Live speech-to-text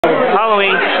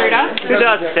Halloween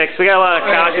 2006. We got a lot of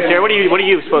costumes here. What are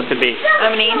you supposed to be?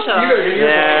 I'm an angel.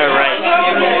 Yeah, right.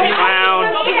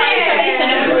 Clown.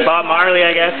 Bob Marley,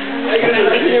 I guess.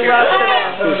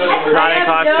 Not in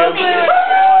costume.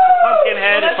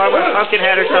 Pumpkinhead. It's probably a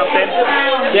Pumpkinhead or something.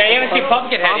 Yeah, you haven't seen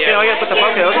Pumpkinhead yet. Oh, you gotta put the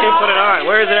Pumpkinhead. Let's see, put it on.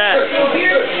 Where is it at?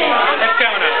 That's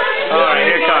coming up. Alright,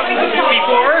 here it comes.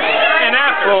 Before and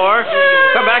after.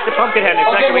 Come back to Pumpkinhead in a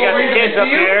second. We got the kids up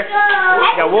here. We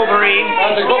got Wolverine.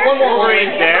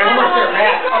 Wolverine's there.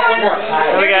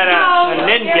 Then we got a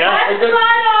ninja.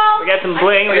 We got some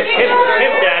bling. We got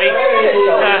Pimp Daddy.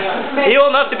 Are you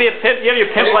old enough to be a pimp? You have your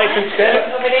pimp license?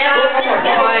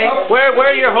 Where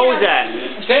are your hoes at?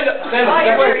 Stand up so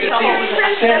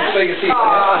you can see.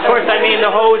 Of course, I mean the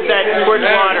hose that squirts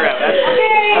water out.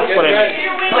 That's what I mean.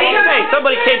 Hey,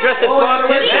 somebody came dressed as Bob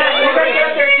Pitt.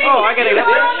 Oh, I gotta.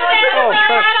 Oh,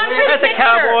 that's a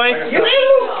cowboy.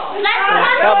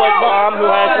 Cowboy Bomb who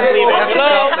has to leave it.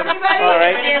 All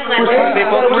right.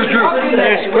 People.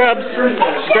 There's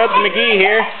Scrubs McGee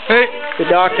here. Hey. The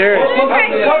doctor.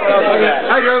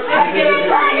 Hi, Joe. I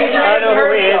don't know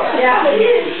who he is.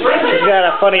 He's got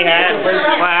a funny hat.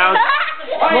 Clown.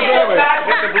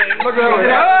 Look over.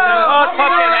 Oh, it's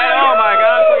Pumpkinhead. Oh my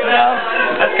gosh, look at that.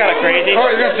 That's kind of crazy. Oh,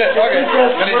 you're gonna sit. Okay.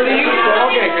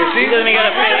 Okay, see? He doesn't even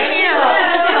got a face.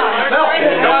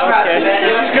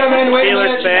 She's coming. Wait a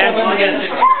minute. Steelers fan.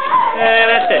 And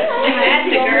that's it. That's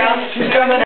the girl. She's coming.